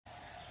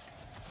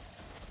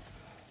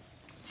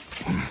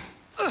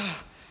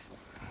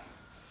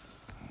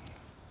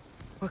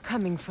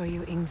coming for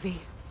you, Yngvi.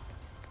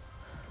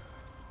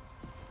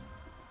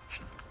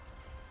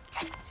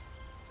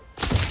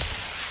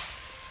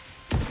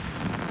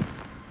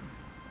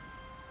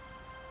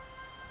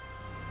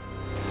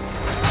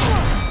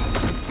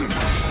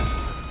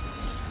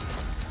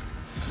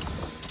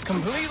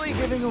 Completely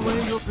giving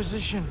away your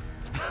position.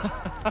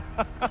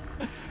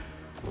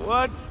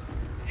 What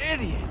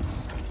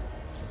idiots.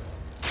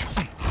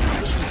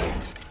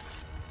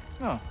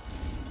 Oh.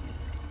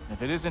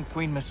 If it isn't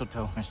Queen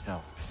Mistletoe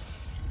herself.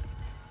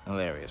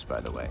 Hilarious,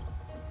 by the way.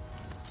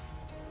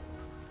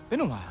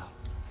 Been a while.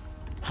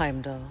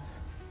 Heimdall.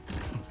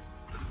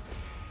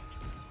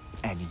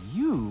 And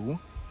you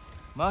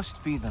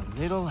must be the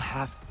little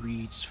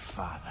half-breed's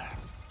father.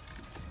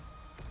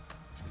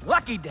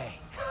 Lucky day!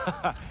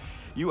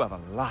 You have a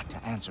lot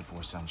to answer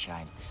for,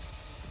 Sunshine.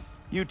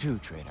 You too,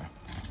 traitor.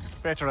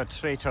 Better a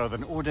traitor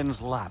than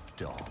Odin's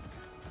lapdog.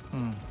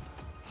 The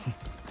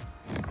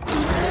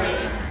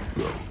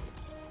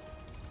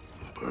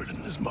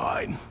burden is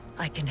mine.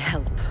 I can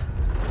help.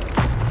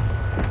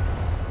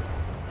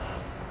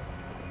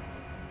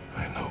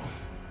 I know.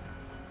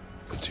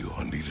 But you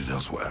are needed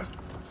elsewhere.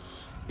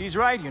 He's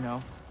right, you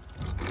know.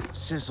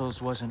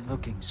 Sizzles wasn't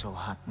looking so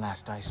hot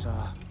last I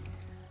saw.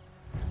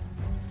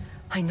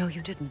 I know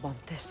you didn't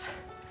want this,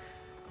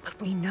 but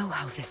we know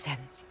how this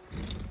ends.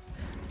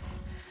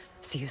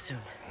 See you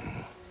soon.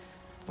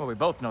 Well, we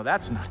both know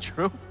that's not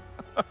true.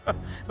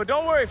 But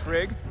don't worry,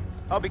 Frigg.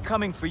 I'll be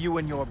coming for you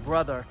and your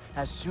brother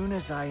as soon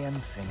as I am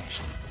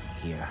finished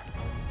here.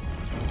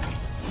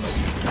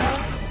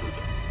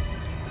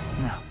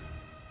 Now,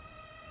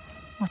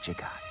 what you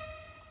got?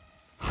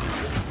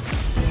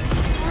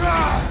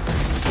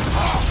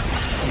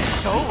 You're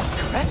so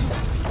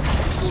aggressive.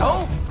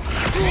 So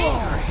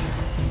angry.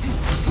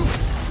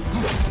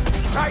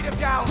 Ride him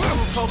down,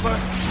 little Cobra.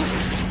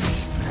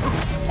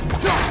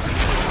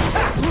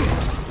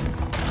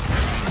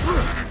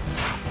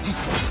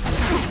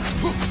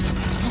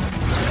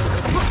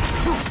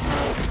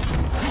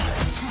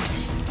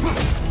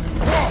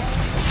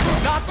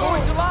 Not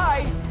going to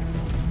lie,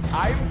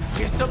 I'm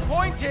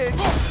disappointed.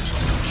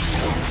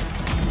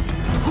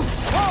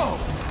 Whoa!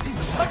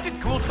 What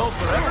did Cool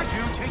Topher ever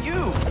do to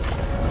you?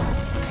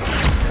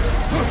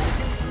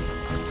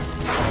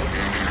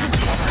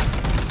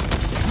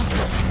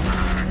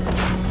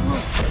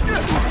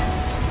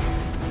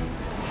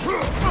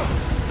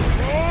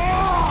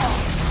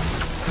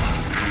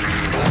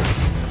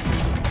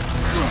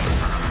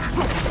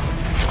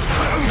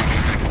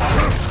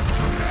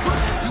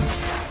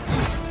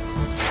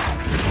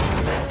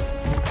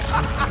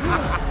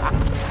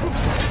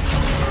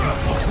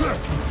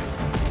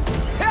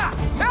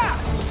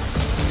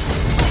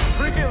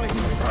 Really?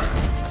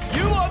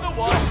 You are the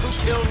one who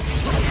killed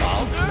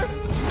Baldur?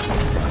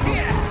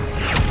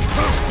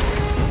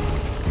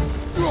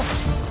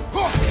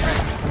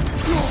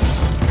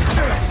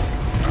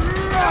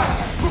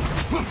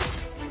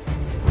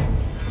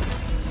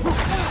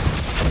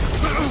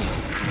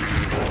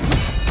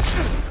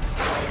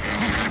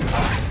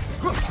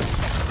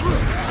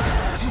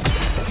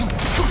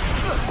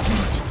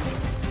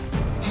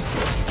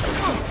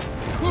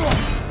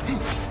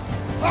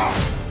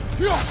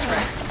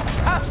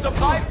 Have some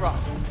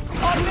Bifrost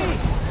on me!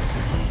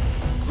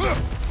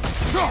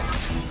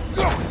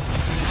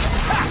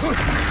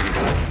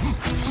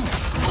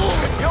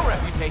 Your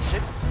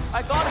reputation,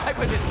 I thought I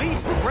would at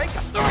least break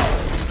us.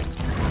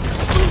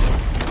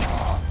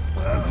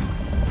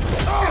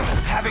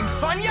 Having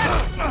fun yet?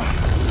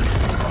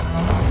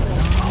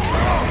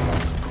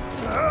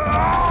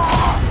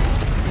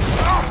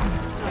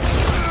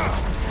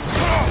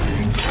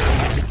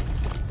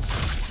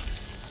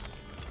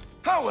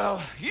 Oh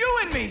well, you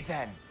and me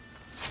then.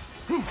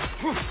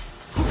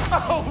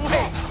 Oh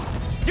wait,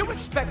 you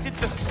expected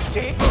the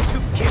stick to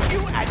give you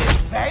an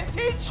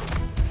advantage?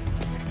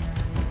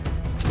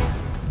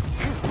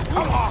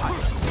 Come on,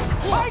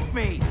 fight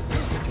me!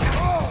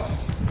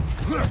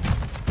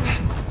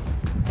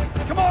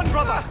 Come on,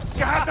 brother!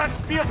 You had that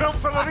spear built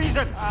for a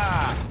reason!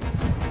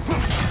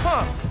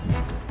 Huh.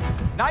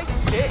 Nice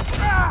stick.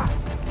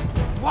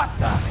 What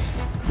the?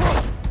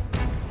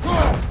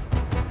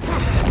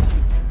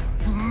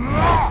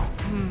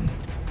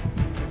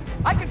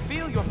 I can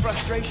feel your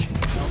frustration.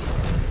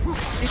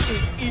 It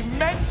is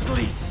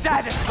immensely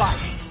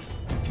satisfying.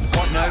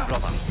 What now,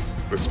 brother?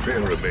 The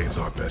spear remains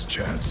our best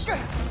chance.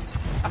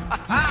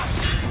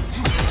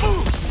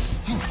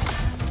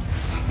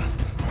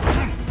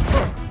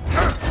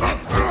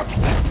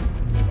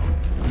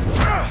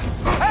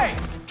 Hey,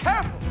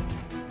 careful!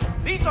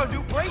 These are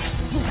new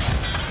bracelets.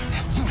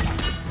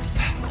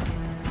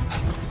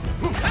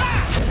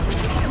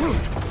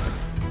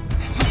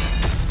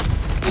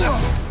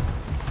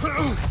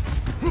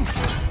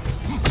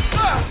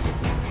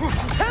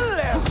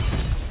 Hilarious!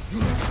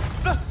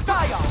 The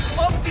scion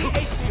of the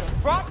Aesir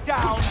brought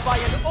down by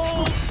an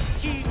old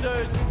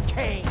geezer's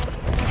cane.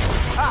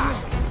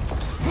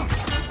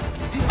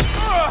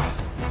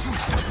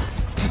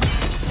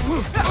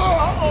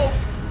 Uh-oh!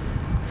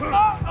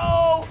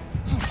 Uh-oh!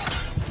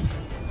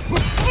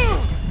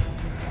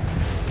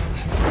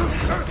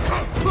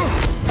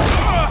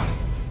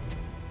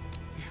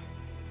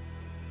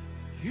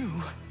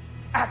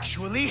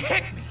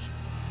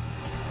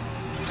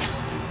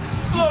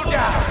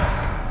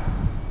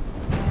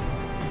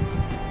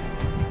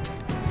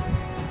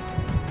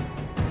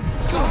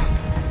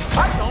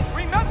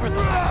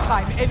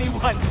 time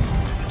anyone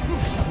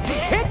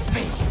hits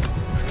me!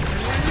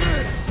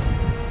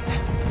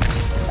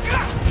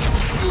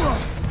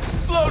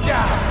 Slow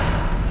down!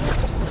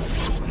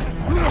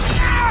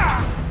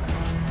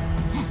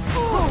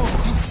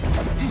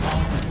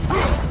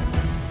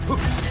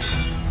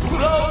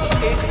 Slow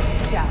it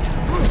down.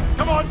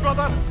 Come on,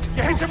 brother!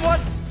 You hit him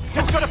once!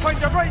 Just gotta find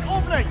the right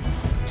opening!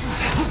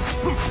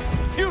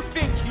 You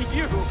think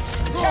you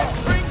can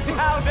bring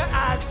down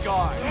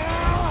Asgard?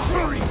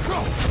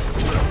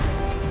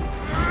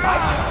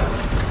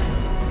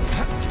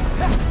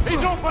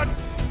 He's open!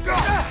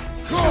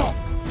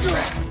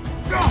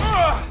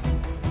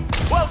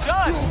 Well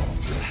done!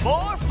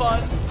 More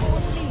fun for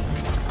me.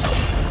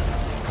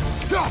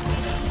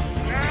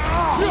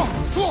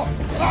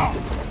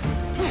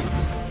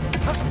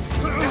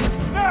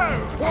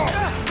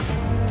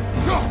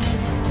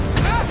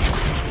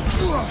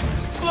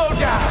 Slow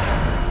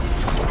down!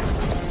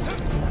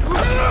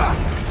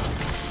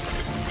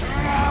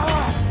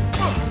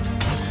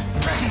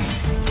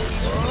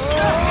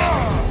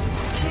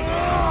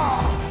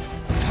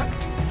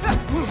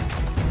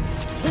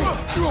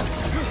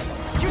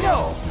 You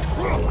know,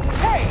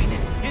 pain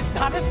is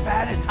not as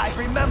bad as I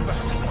remember.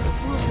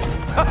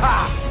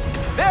 Haha!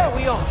 There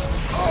we are.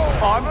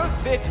 Armor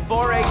fit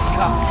for a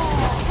cup.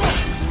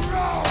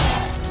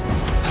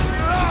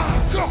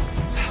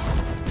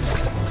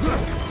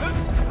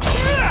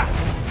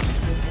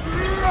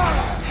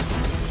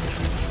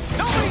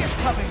 Nobody is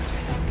coming to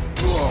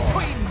help.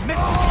 Queen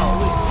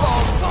Mistletoe is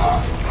long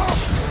gone.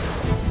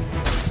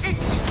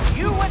 It's just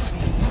you and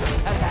me,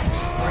 and that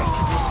great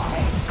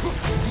mistake.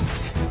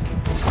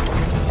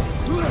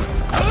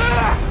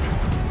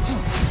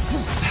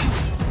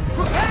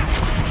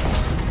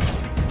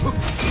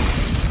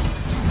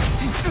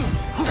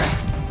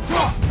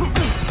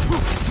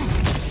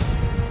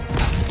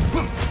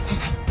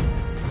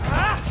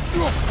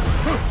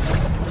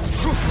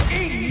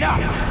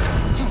 Enough!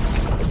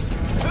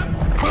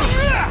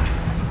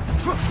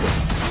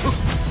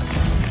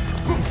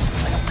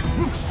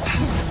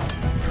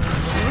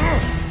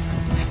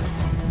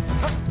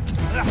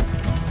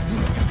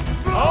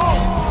 Oh,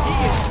 he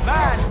is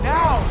mad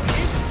now,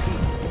 isn't he?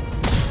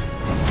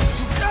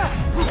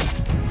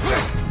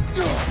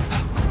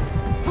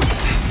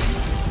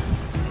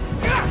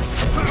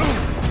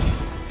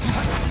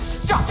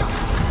 Stop!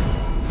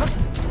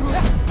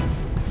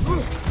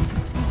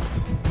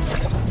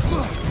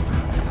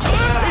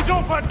 He's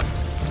open!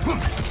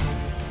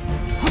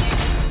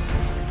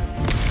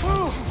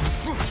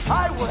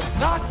 I was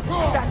not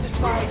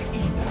satisfied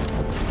either.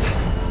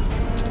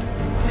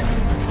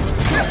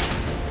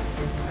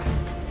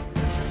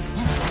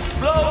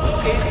 Slow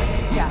it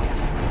down.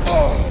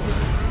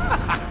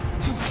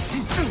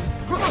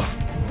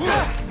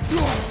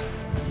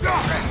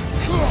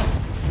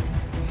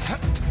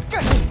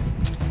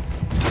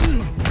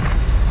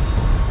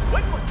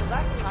 When was the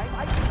last time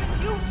I even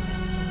used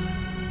this sword?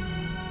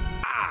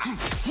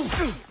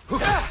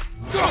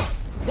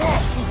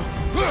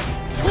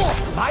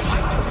 My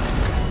turn.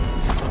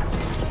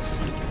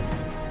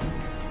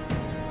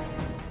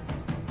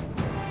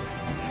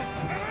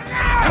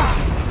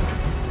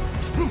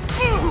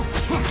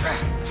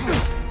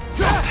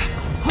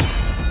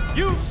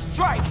 You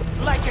strike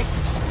like a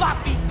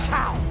sloppy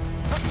cow!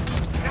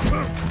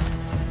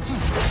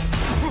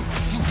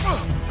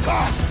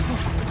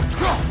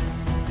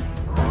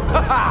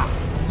 Haha!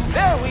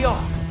 There we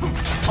are!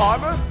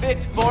 Armor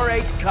fit for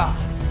a god.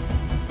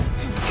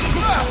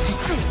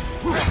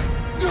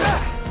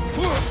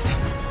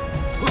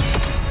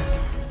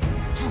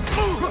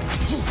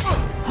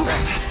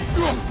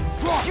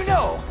 You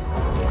know,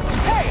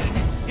 pain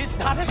is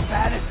not as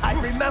bad as I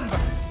remember.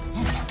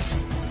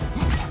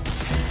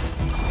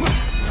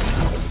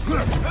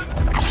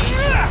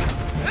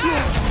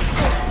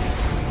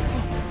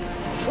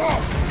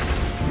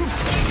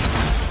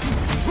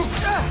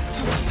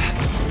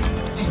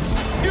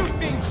 You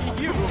think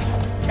you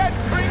can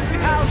bring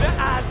down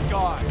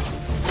Asgard?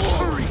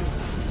 Hurry!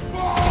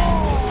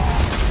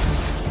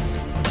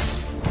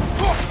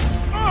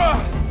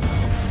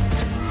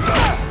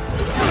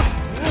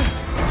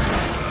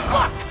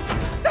 Look!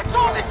 That's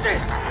all this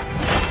is!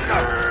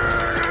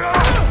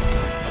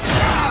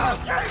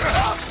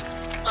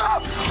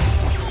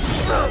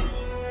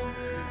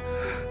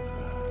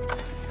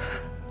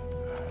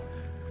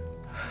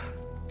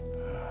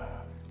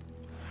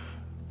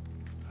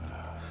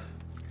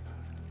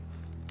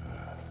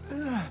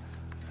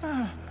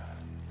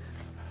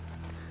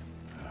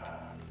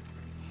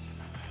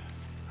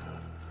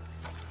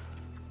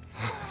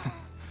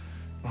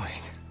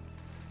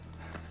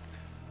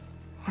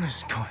 What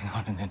is going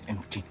on in that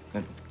empty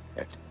little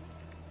head?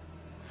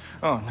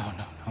 Oh, no.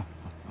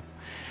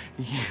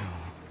 You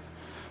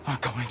are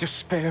going to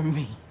spare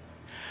me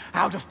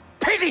out of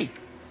pity!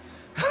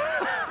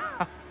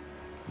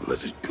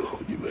 Let it go,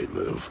 and you may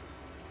live.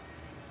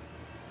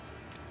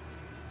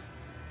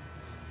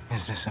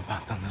 Is this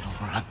about the little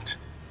runt?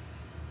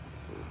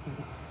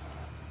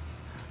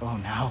 Oh,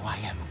 now I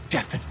am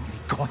definitely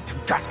going to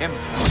gut him.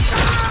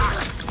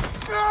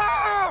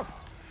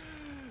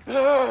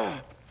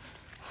 This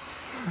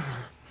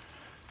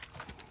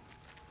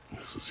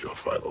is your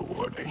final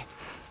warning.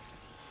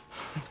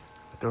 I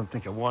don't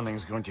think a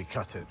warning's going to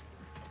cut it.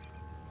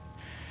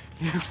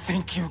 You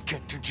think you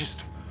get to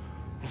just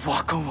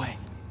walk away?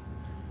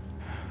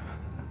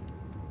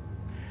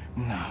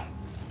 No.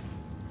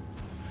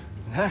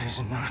 That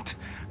is not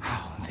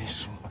how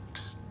this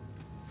works.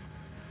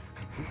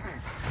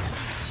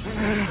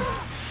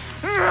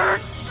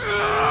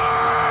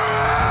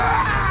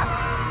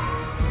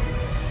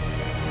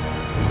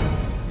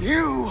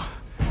 You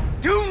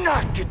do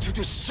not get to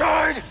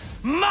decide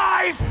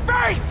my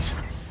fate!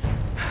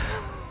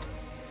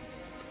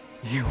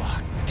 You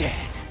are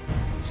dead,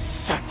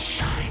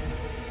 sunshine.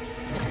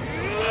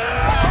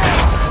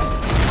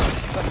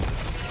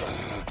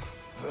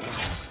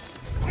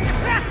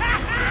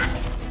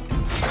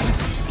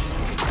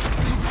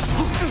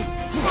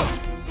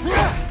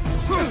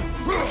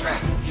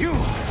 You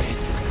are in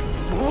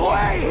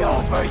way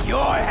over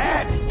your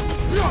head!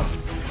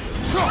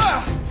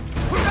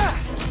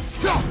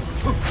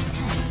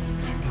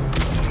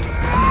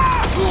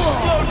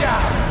 Slow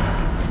down!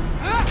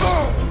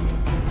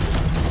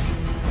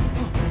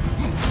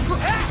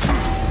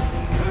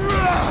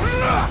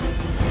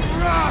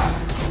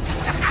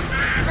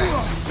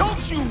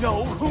 Don't you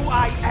know who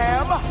I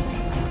am?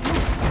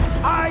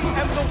 I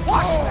am the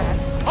Watchman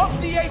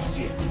of the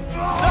Aesir, the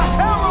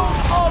Herald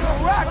of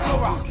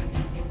Ragnarok!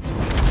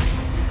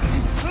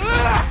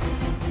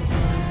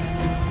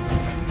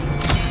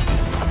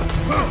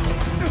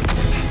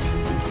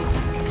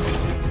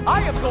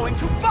 I am going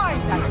to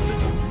find that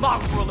little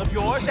mongrel of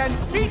yours and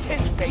beat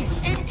his face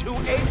into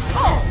a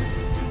pulp!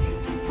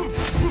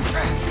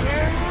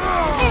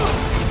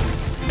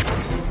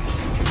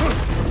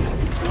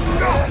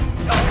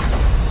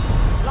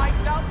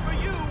 Lights out for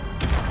you,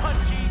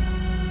 Punchy!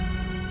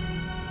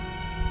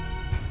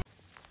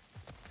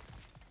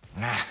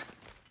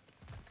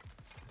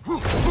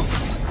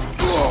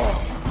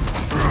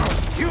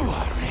 You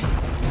are in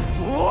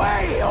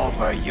way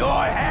over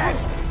your head!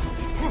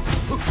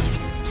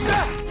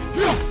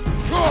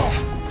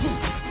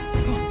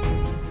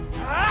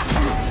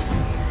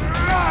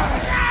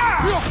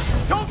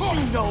 Don't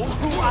you know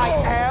who I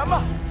am?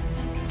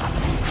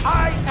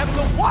 I am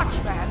the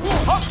Watchman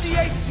of the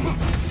Aesir,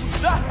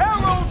 the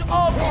Herald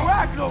of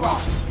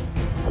Ragnarok!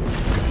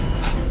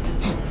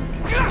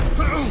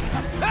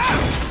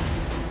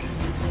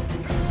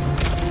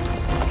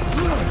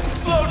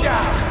 Slow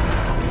down!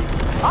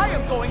 I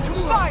am going to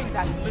find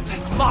that little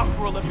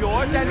mongrel of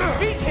yours and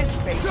beat his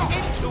face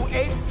into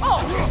a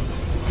pulp!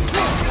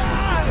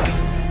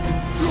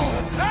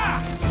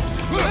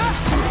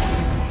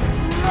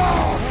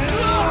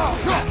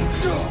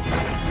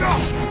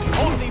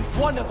 Only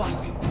one of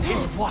us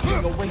is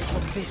walking away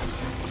from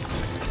this.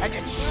 And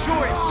it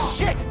sure as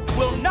shit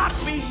will not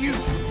be you!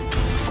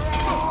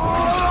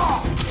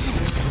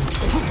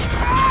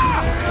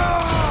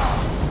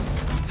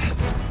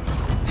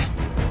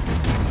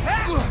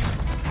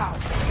 How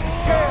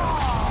dare you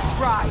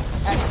try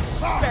and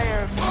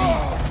spare me!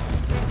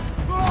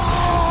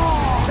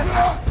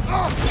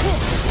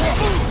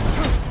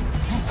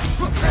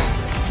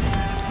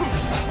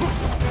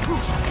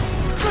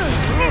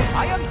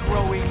 I am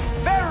growing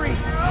very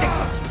sick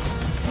of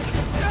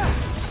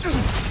you!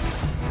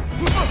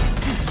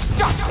 You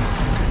stop!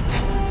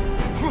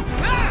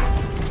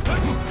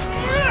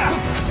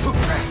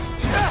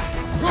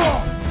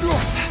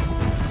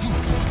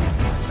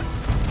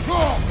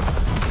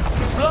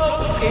 Slow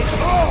it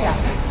down!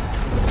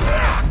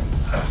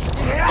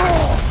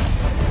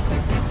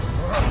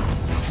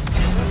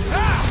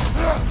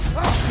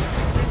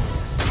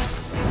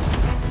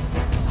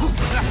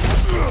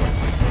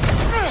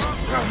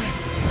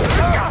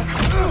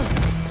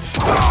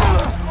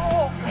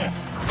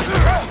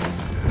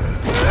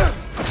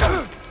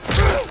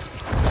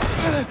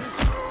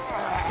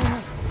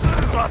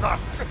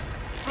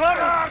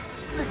 Brothers!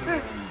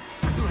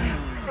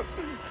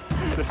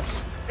 This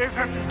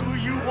isn't who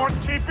you want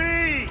to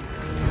be!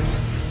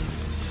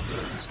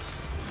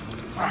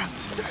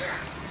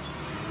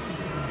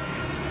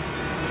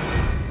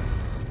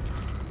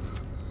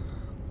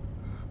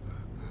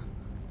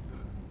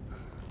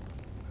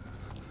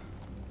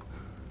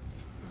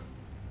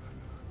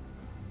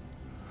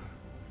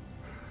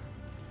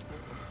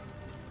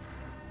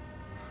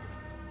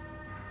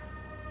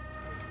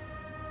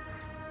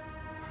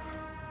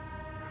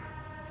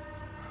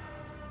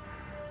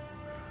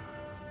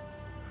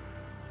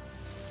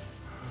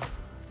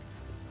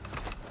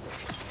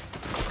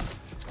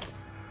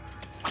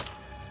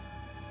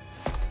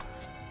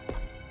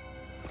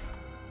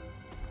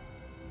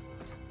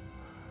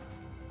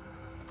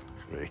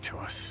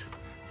 Kratos,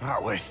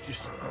 that was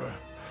just...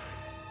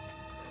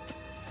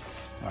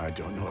 I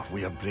don't know if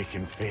we are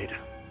breaking fate,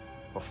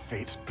 or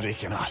fate's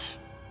breaking us.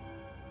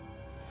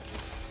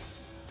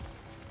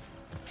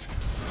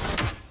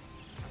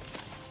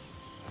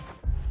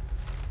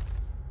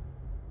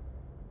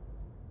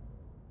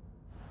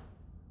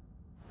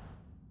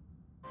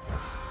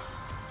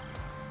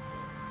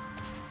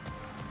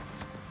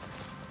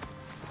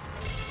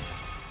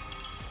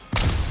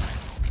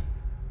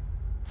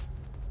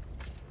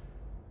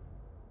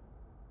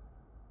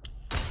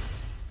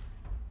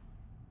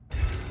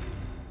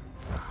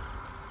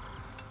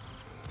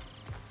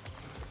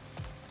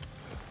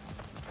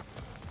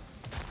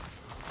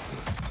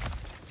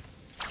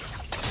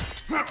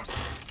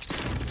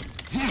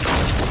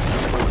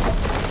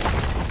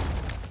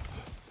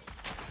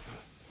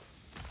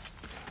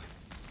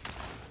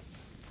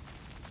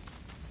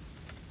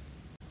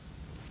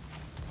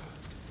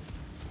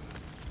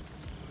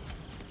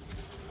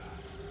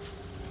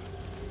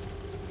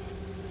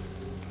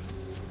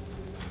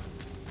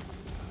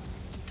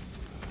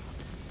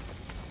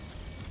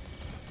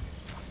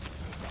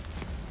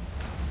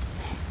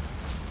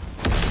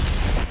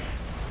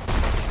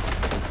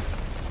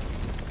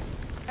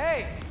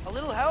 A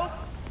little help?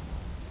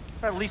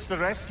 At least the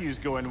rescue's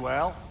going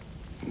well.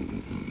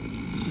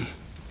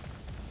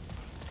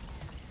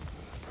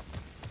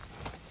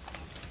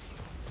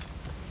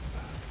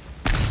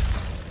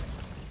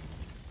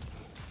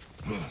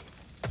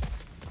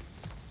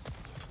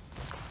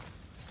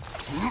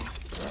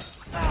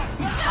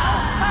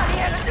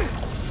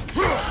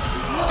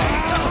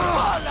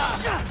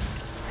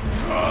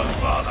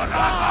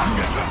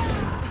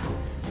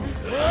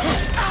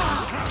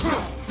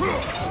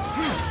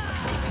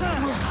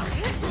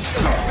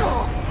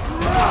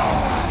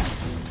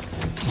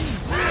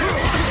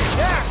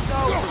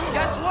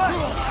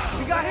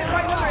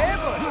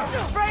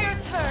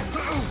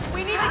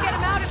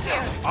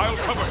 I'll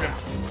cover him,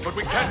 but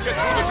we can't get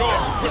through the door.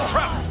 We're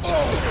trapped.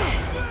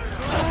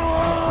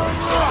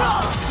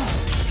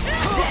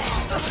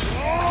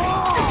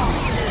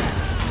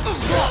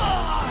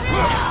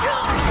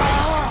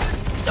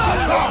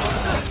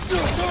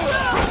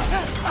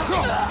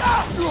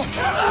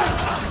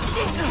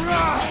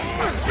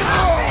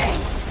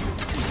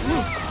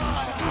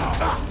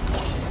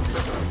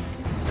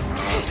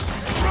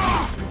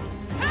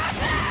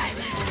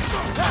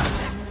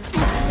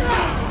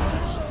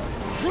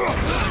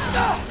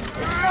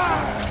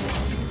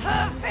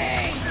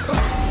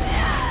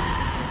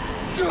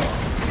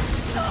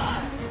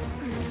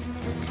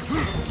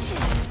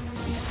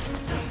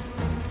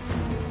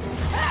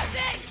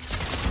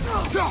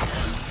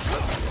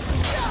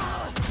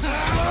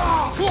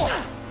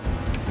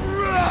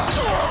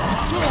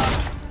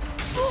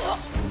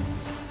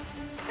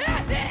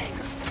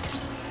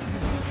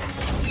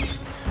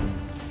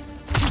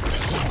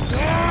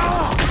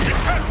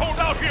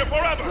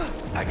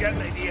 I get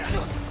an idea.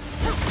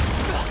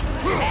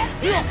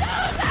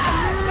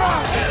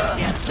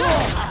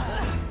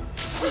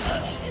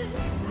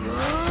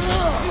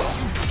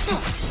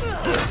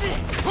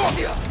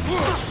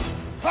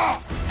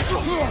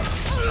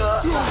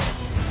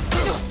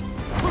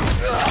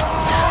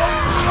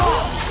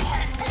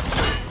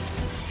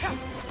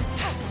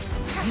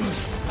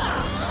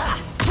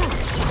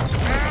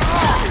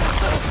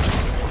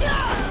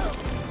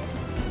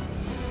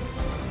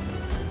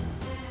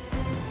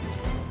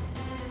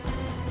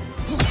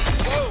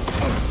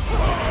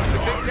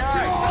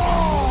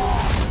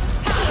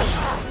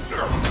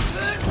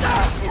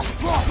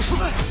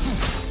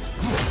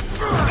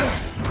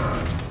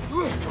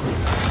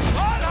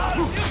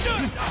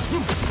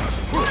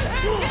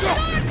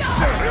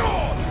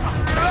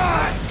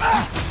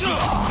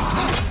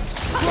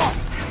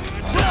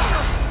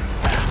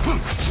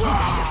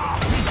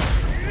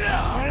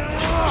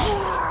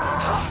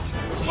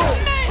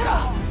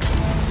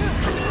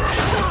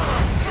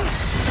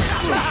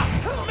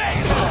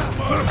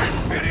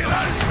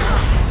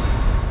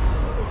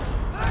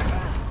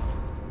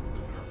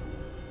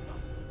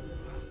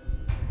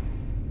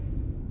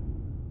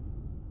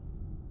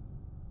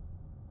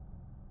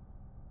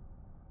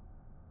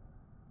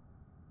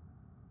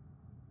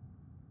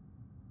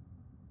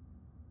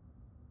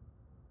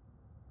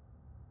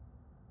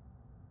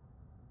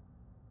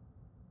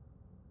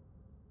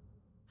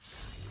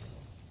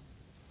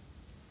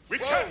 We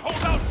can't hold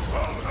out!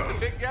 The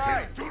big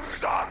guy!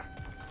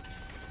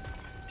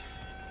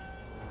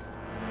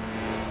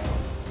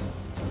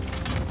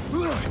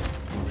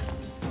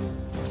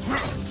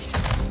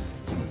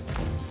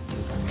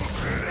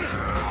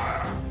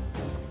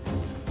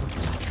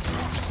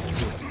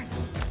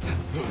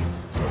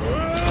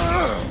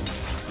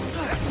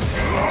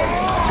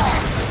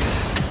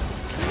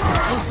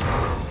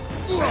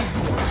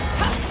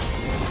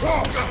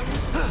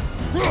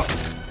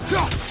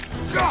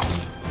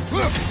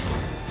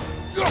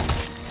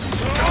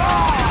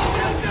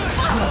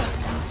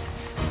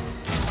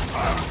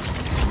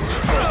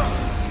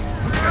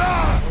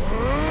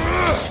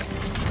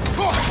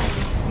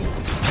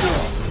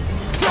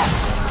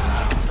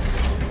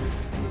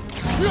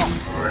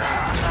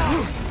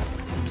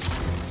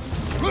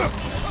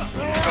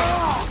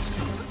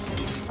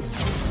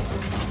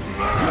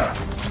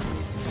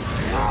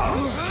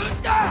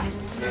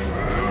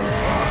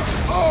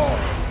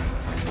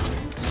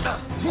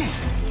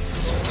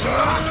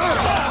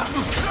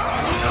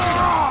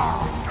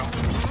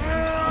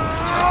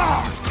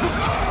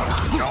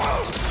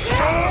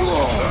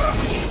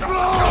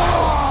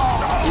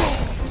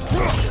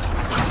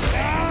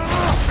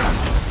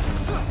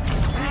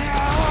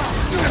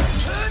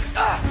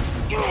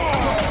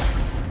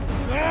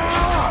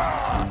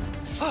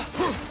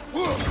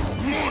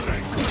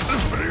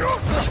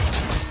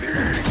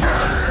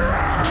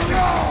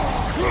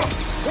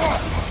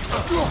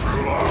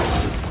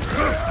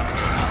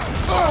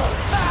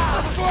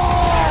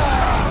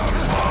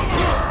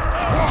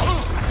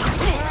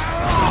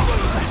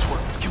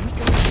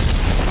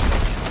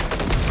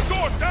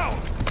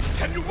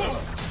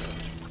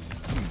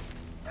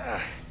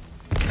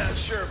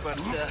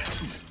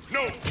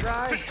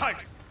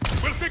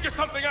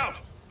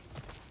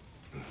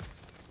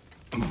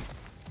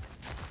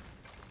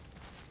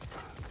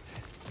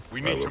 We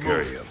I need will to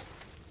carry move. him.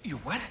 You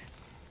what?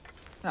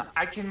 No,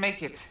 I can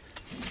make it.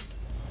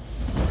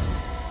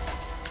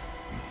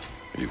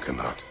 You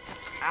cannot.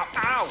 Ow,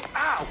 ow,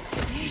 ow!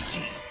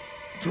 Easy.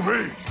 To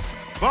me!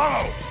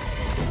 Follow!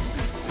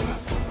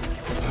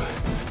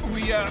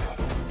 We,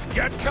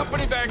 got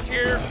company back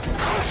here.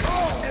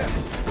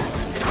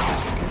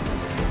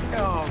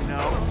 Oh,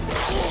 no.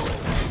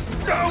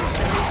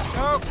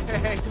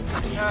 Okay.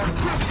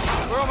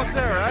 We're almost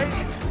there, right?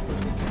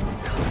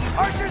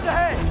 Archers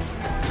ahead!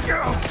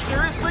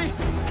 Seriously?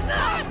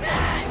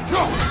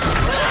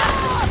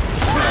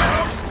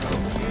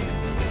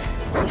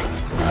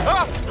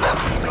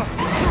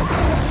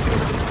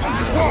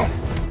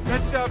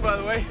 Nice job, by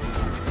the way.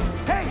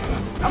 Hey,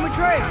 I'm a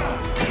Trey.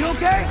 You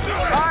okay?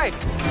 Hi.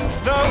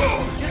 No.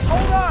 Just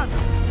hold on.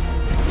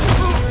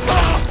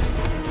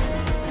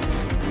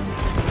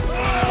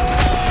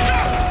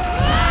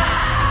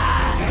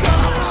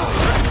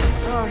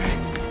 All right.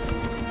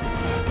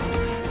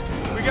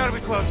 We gotta be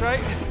close,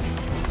 right?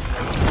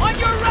 On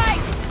your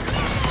right!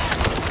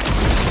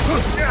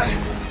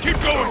 Keep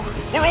going.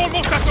 We're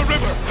almost at the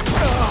river.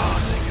 Oh,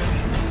 thank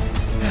goodness.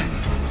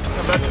 I'm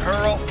about to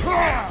hurl.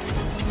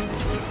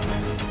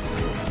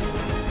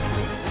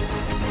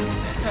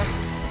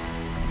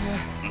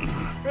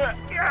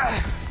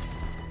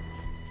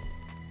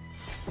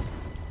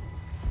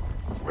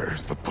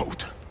 Where's the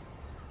boat?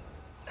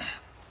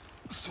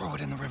 Let's throw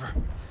it in the river.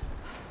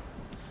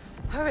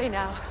 Hurry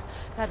now.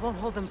 That won't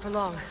hold them for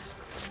long.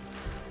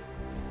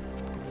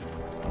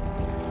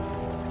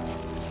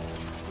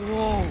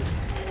 Whoa.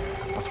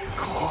 Of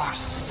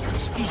course.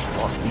 Skis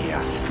boss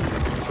here.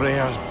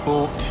 Freyr's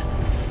boat.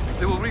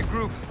 They will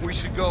regroup. We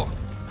should go.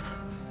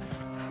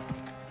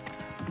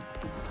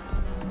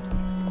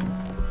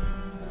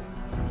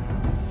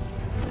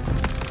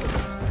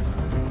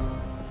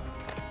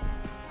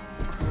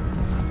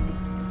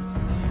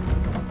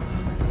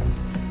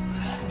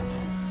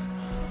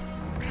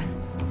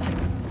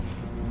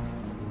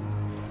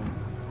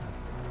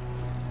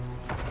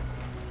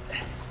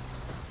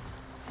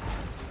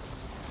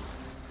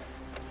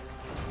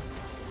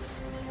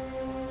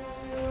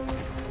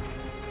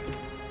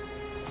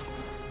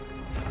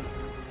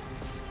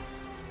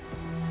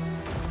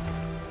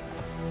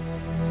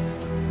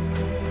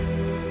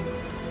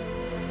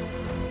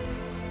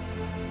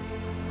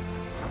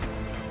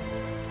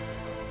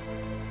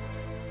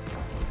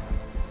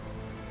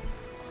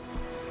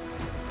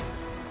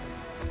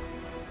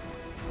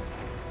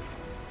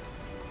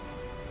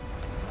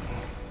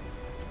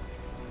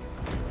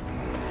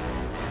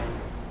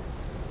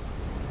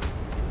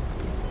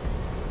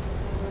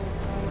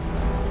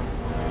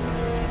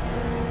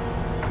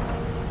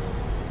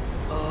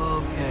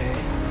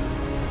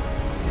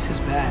 This is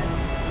bad.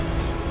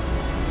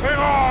 Hang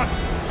on!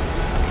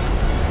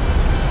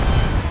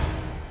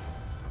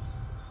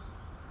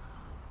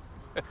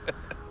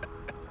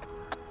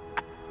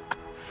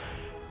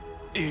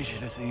 You should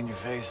have seen your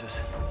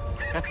faces.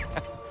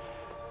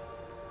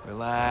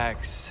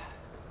 Relax.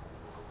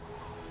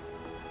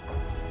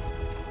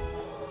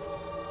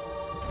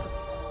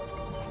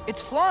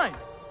 It's flying!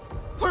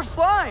 We're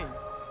flying!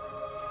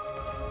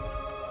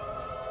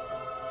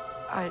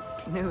 I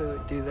knew it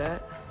would do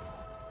that.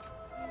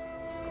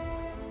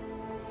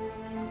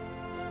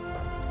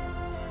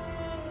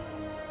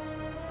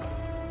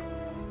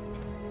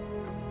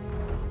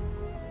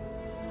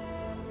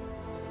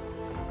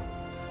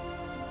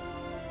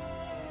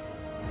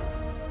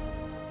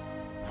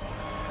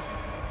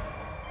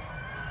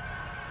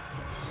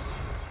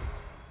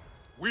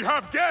 We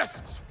have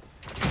guests!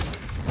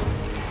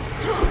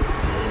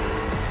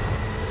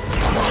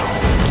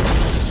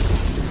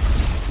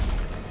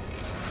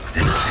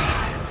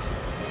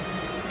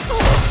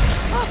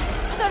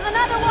 There's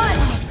another one!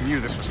 I knew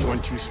this was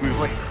going too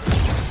smoothly.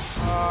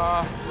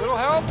 Little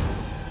help?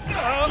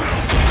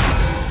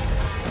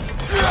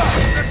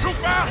 They're too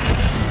fast!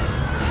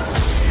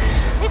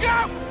 Look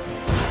out! I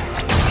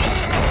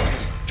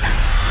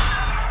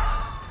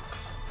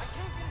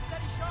can't get a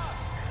steady shot.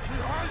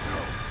 Behind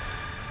you!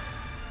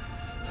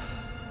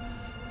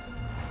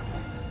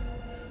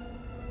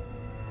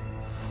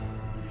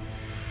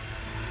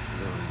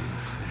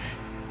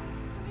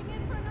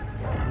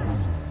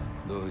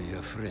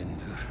 Loja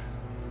frændur.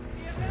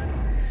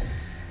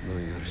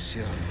 Lojar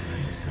sjálfur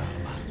í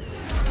sama.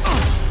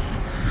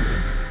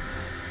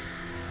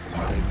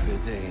 Eg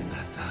veit ein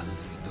at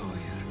aldrei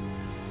dóir.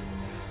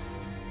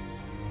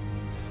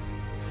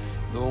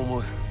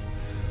 Dómur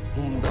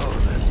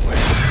dáðan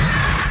vel.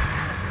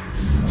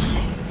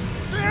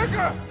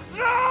 Digga!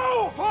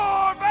 No!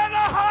 For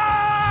Benaheim!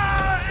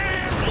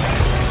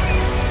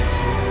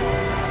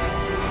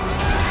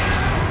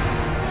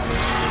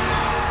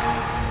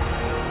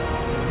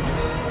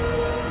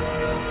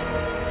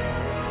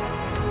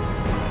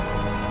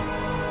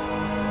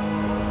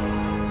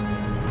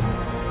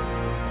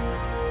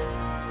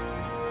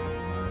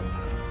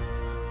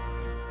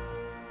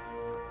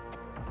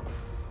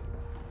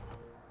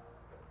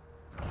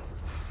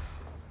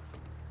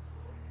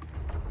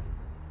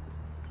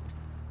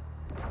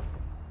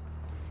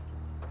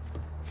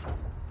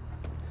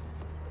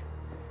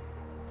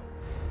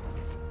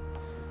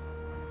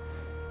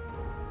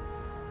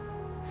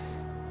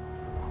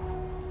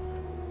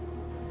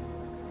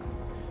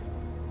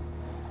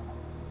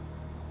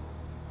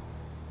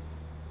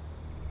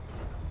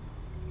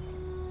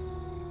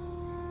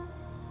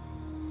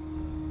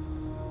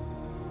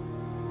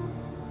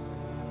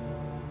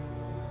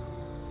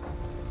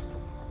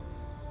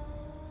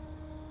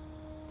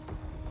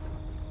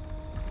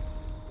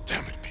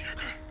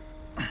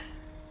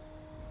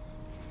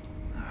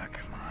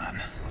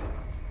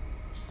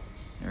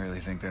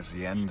 think that's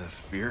the end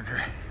of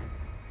Birger.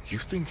 You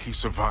think he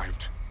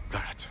survived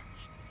that?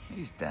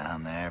 He's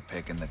down there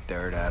picking the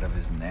dirt out of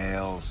his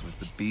nails with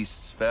the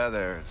beast's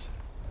feathers.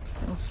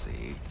 We'll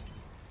see.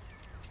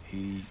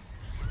 He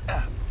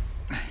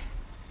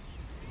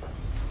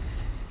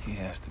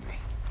has to be.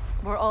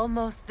 We're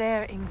almost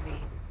there, Ingvi.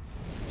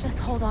 Just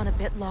hold on a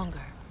bit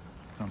longer.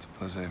 I don't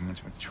suppose I have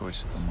much of a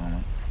choice at the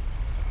moment.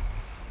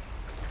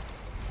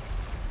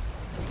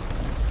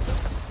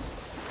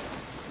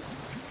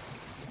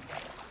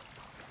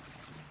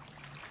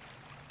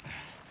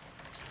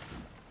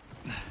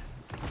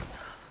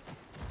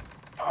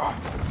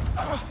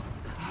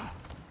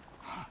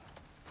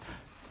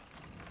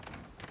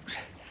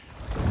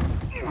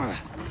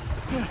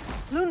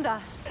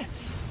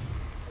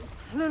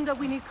 Lunda,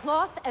 we need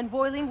cloth and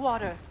boiling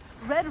water.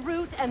 Red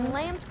root and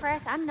lamb's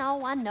cress. I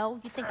know.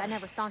 You think I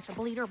never staunched a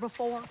bleeder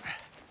before?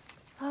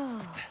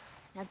 Oh,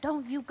 now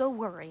don't you go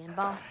worrying,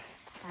 boss.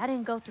 I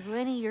didn't go through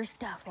any of your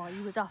stuff while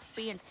you was off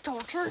being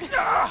tortured.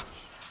 Ah!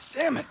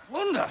 Damn it,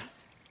 Lunda!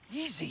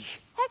 Easy.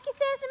 Heck you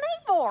says to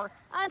me for?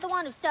 I ain't the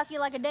one who stuck you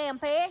like a damn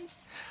pig.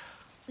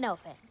 No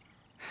offense.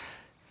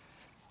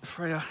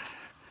 Freya,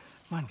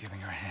 mind giving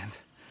her a hand?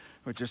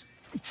 We're just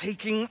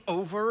taking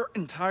over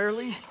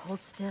entirely?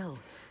 Hold still.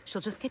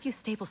 She'll just get you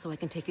stable so I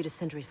can take you to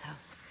Sindri's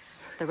house.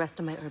 The rest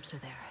of my herbs are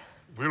there.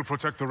 We'll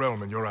protect the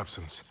realm in your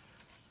absence.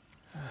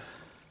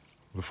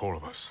 The four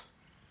of us.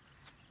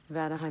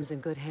 Vanaheim's in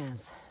good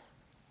hands.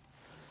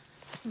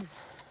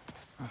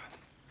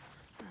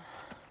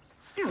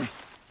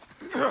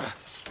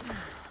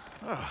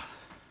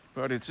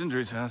 Party at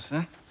Sindri's house,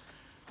 huh?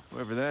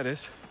 Whoever that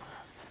is.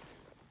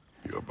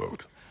 Your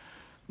boat.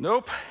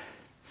 Nope.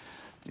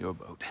 Your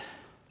boat.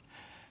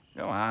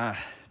 Come on,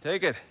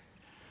 take it.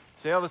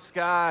 Sail the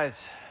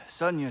skies.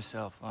 Sun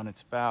yourself on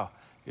its bow.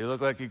 You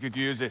look like you could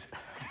use it.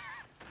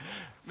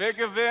 Make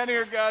a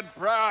Vanir god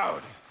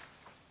proud.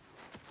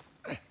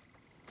 He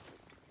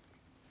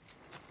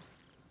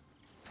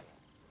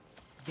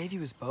gave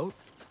you his boat?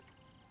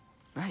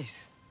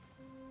 Nice.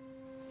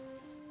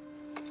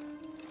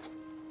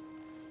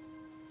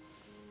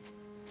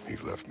 He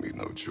left me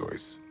no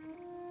choice.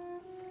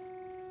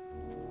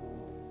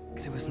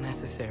 Because it was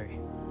necessary,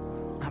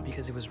 not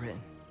because it was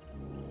written.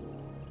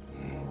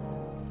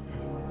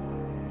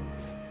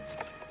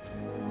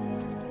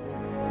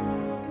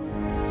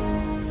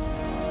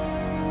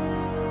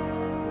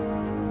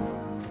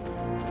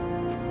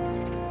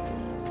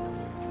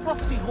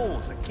 Prophecy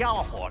holds that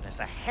Galahorn is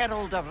the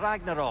herald of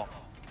Ragnarok.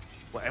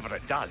 Whatever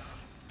it does.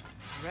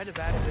 I read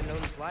about it in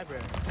Odin's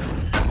library.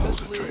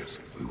 Hold it, Atreus.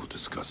 We will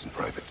discuss in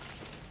private.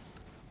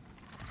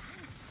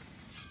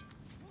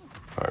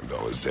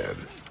 Heimdall is dead.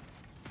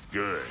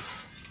 Good.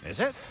 Is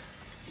it?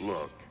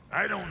 Look,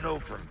 I don't know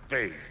from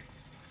faith,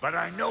 but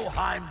I know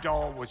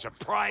Heimdall was a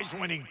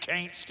prize-winning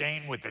taint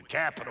stain with a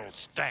capital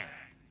stank.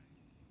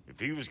 If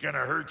he was gonna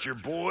hurt your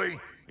boy,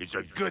 it's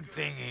a good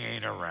thing he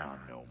ain't around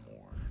no more.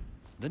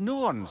 The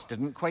Norns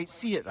didn't quite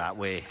see it that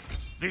way.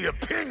 The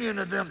opinion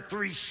of them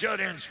three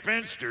shut-in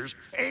spinsters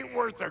ain't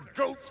worth a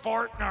goat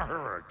fart in a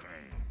hurricane.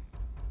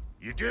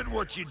 You did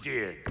what you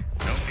did.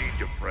 No need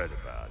to fret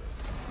about it.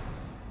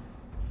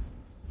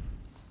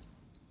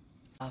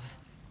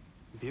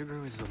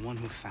 Birger is the one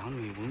who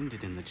found me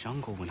wounded in the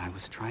jungle when I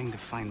was trying to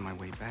find my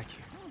way back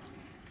here.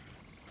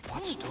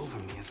 Watched over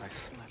me as I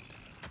slept.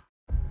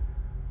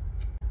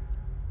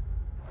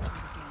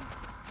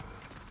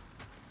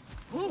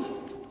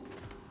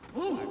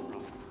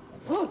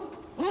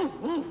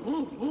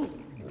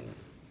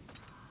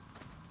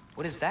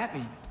 What does that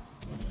mean?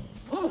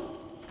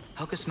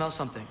 Helka smells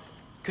something.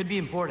 Could be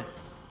important.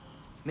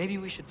 Maybe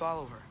we should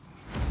follow her.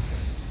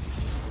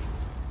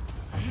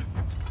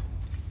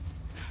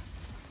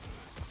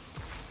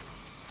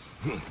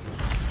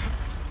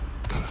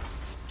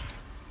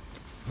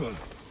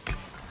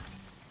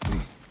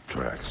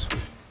 Tracks.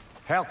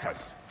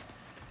 Helka's.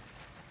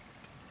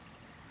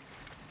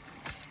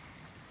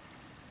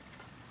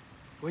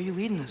 Where are you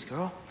leading us,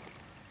 girl?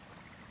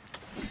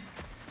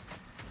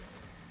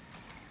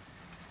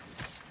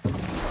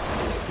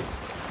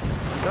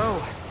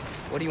 So,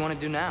 what do you want to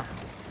do now?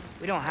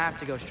 We don't have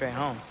to go straight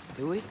home,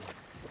 do we?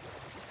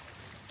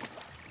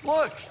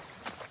 Look!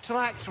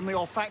 Tracks from the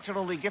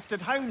olfactorily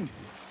gifted hound.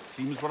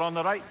 Seems we're on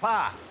the right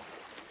path.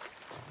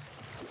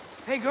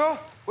 Hey, girl,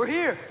 we're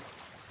here!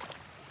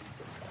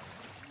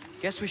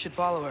 Guess we should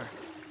follow her.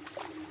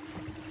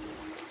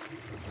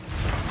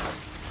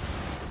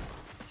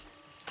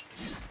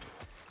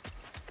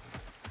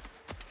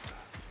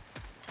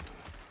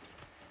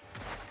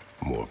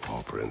 More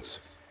paw prints.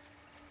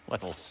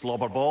 Little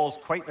slobberball's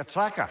quite the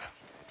tracker.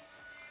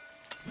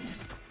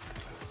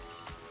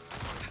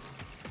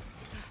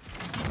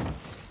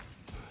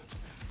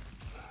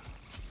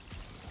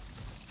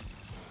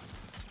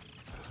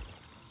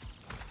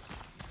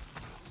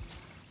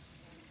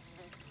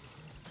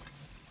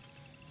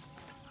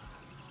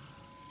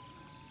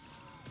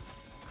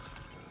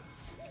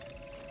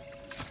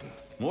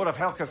 More of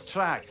Helka's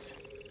tracks.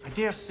 I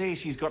dare say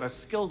she's got as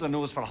skilled a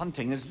nose for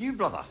hunting as you,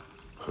 brother.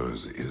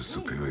 Hers is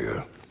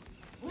superior.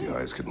 The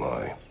eyes can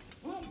lie.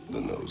 The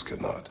nose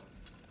cannot.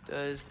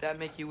 Does that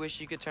make you wish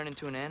you could turn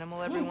into an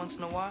animal every once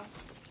in a while?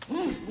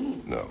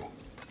 No.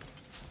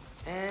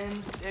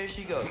 And there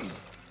she goes.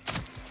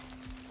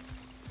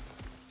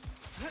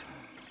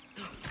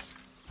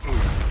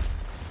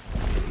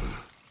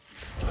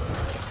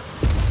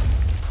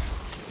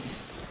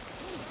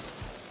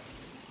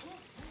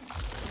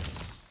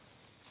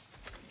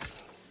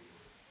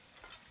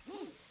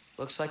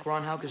 Looks like we're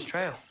on Helga's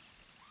trail.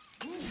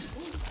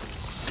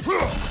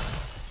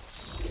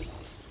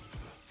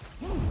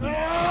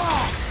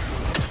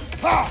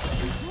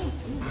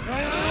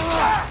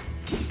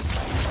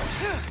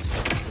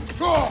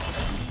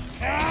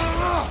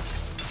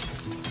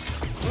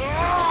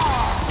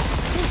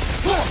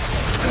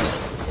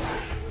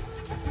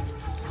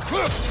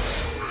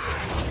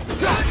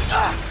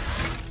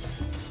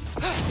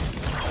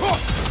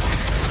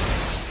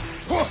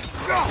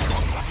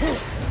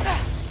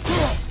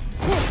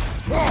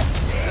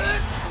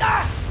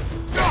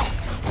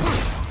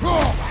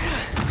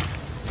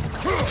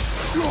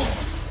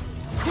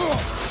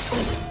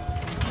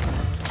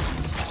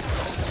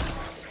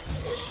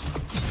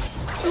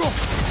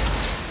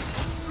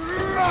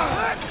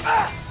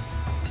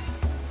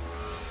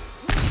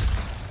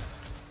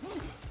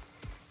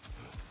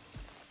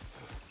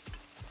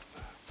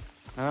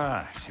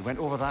 Ah, she went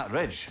over that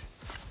ridge.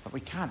 But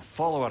we can't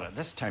follow her at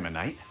this time of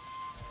night.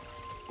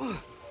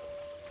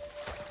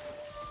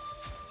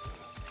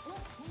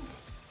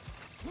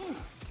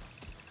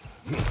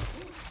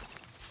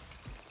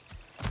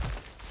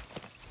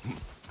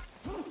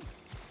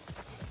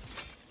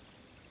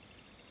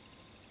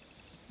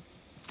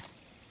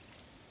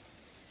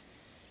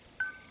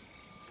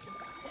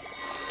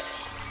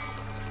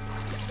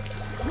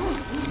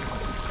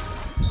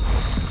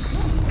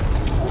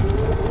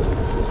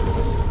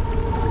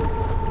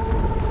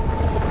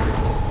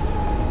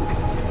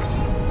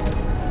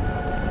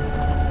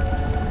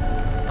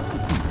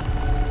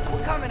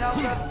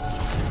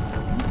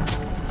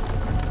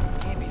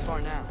 Can't be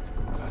far now.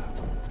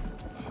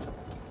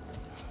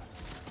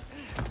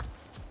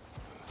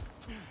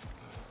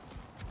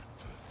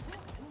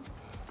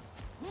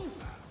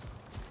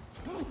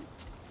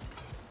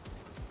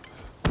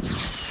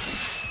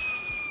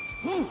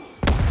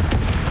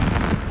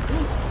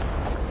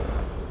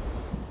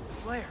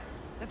 Freyr,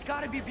 that's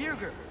gotta be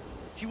Birgir.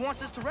 She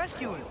wants us to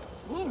rescue him.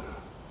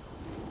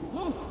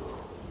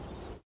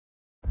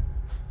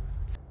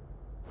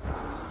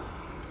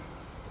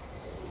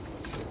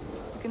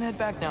 We can head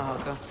back now,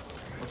 Helga.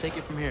 We'll take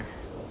it from here.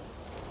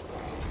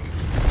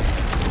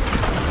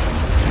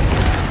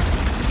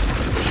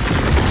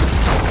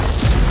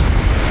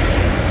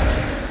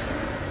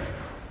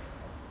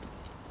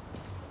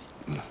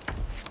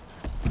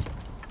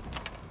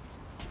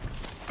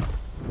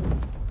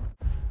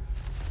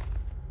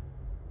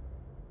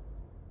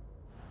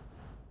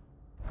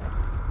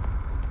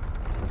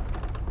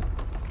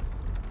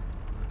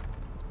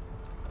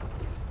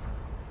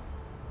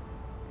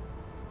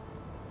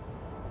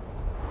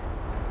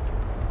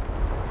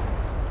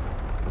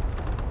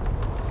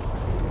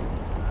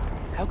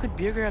 How could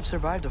Birgir have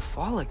survived a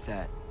fall like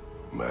that?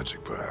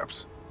 Magic,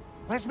 perhaps.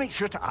 Let's make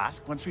sure to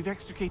ask once we've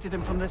extricated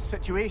him from this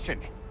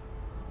situation.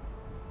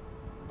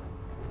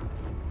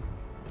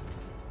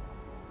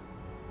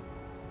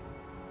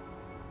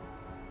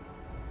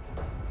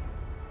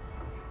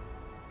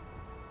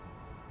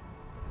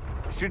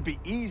 Should be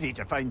easy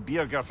to find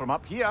Birgir from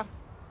up here.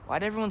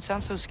 Why'd everyone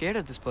sound so scared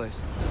of this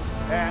place?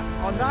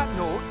 On that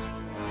note,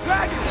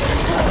 dragon!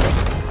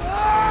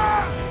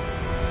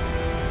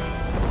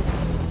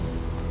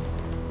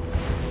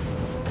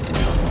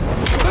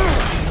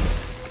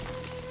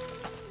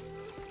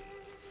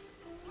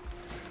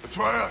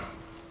 Try us!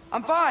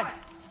 I'm fine.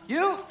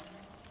 You?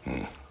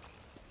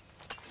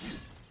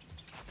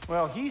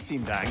 Well, he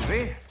seemed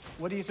angry.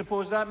 What do you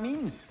suppose that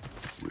means?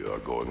 We are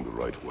going the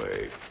right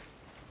way.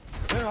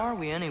 Where are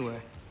we anyway?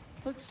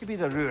 Looks to be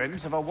the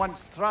ruins of a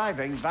once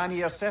thriving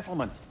Vanir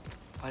settlement.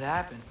 What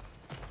happened?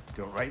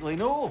 Don't rightly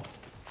know.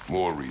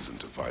 More reason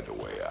to find a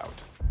way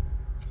out.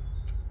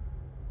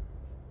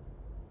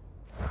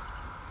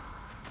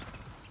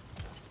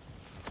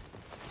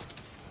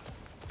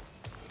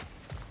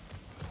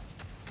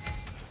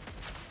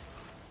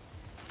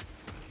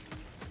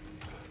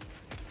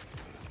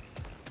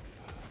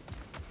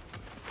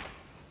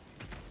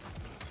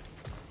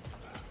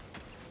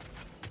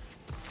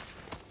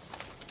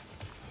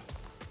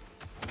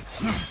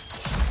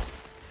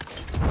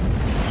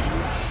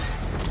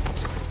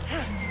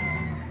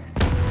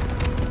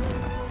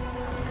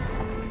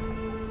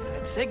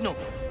 Signal.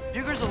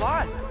 Birgir's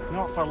alive.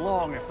 Not for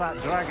long if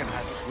that dragon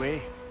has its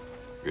way.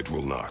 It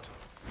will not.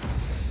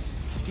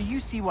 Do you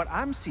see what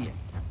I'm seeing?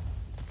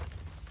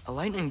 A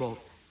lightning bolt.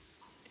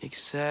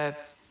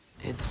 Except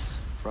it's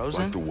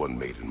frozen? Like the one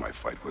made in my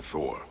fight with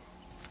Thor.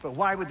 But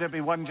why would there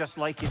be one just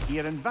like it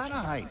here in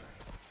Vanaheim?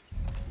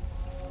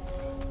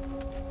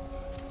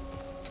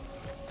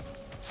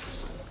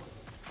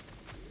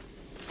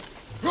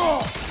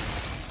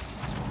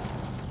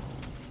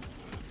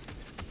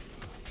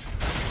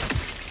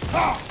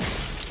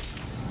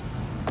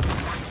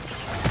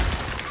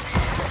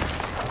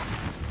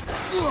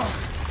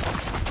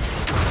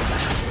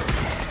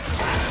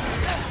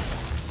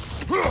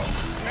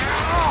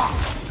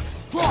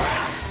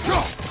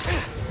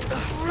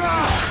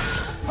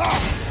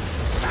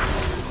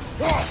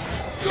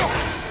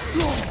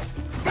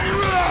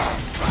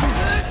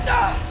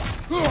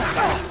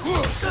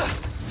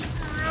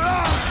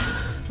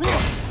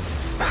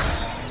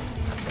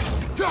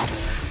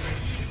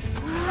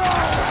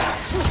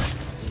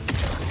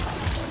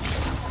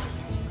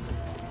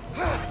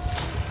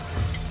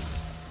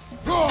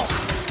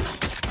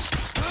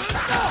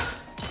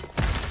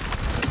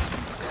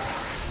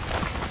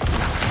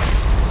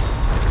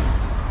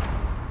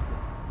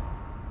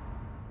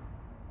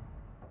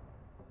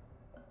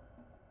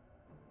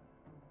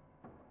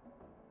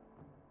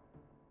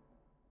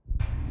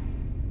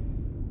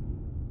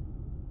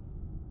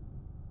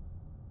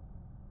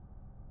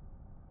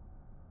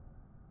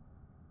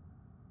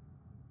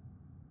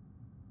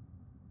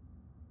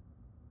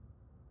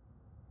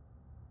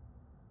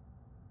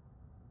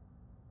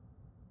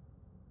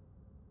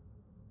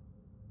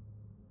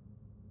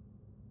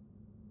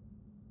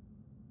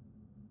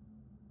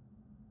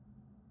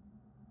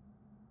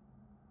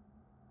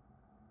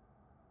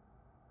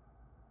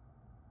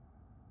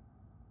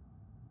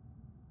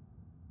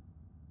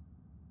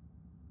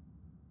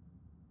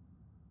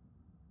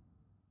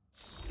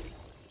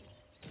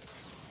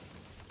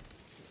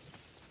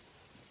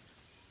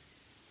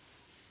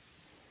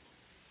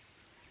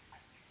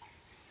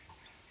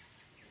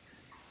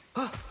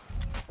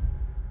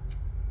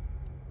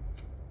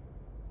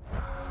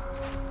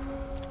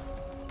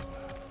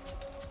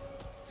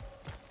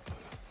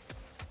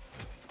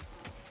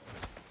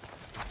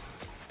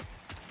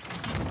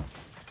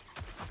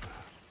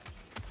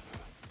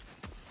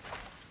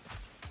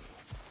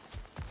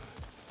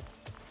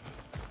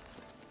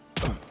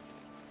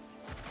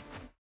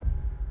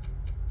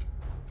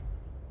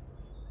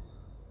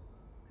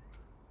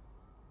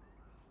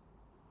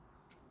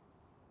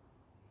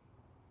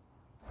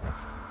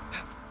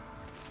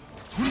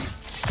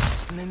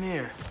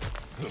 Mimir,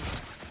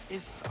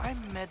 if I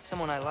met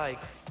someone I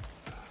liked,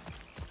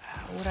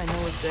 how would I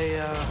know if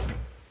they,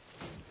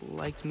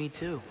 liked me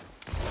too?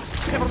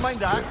 Never mind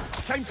that.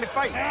 Time to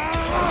fight.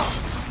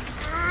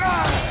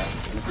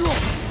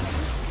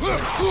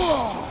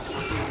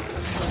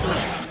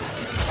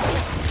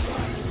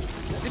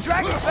 The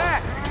dragon's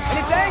back, and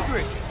it's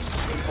angry!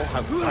 Oh,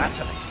 how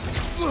flattering.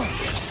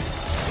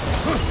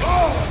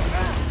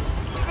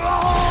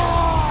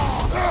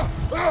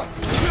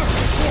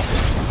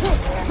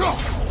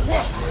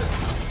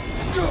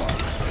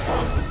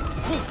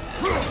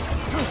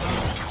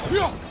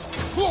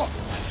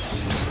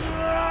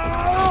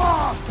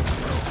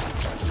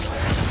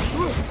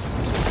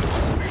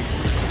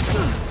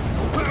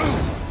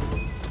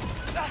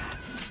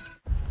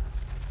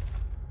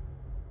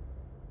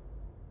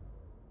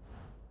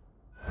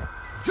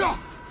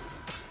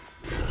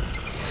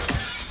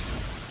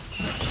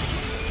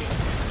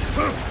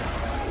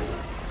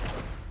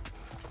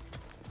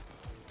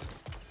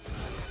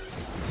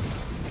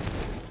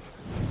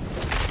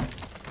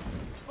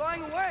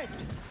 Flying away!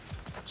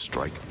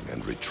 Strike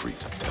and retreat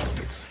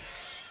tactics.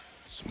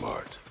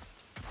 Smart.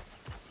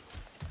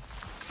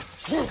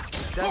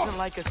 Doesn't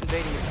like us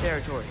invading his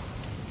territory.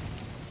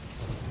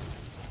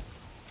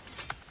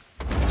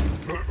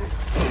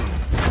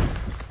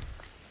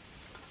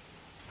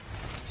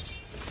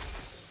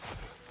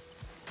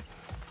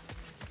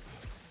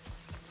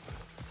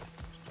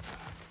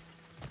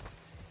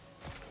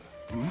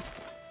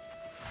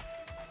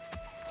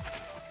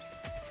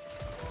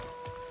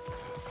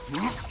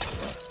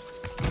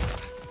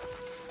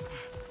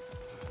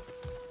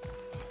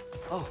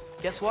 Oh,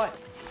 guess what?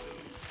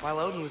 While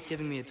Odin was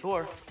giving me a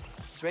tour,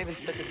 his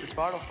ravens took us to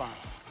Svartalfheim,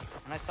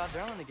 and I saw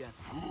Derlin again.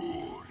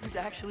 He was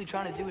actually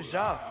trying to do his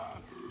job.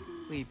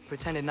 We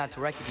pretended not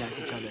to recognize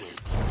each other.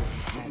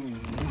 I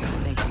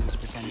think he was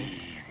pretending.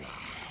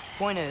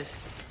 Point is,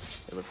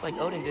 it looked like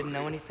Odin didn't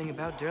know anything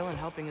about Derlin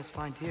helping us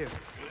find Tyr.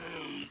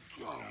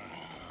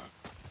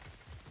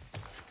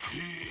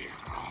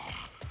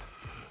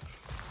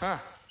 Huh.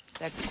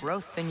 That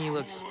growth thingy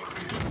looks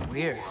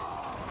weird.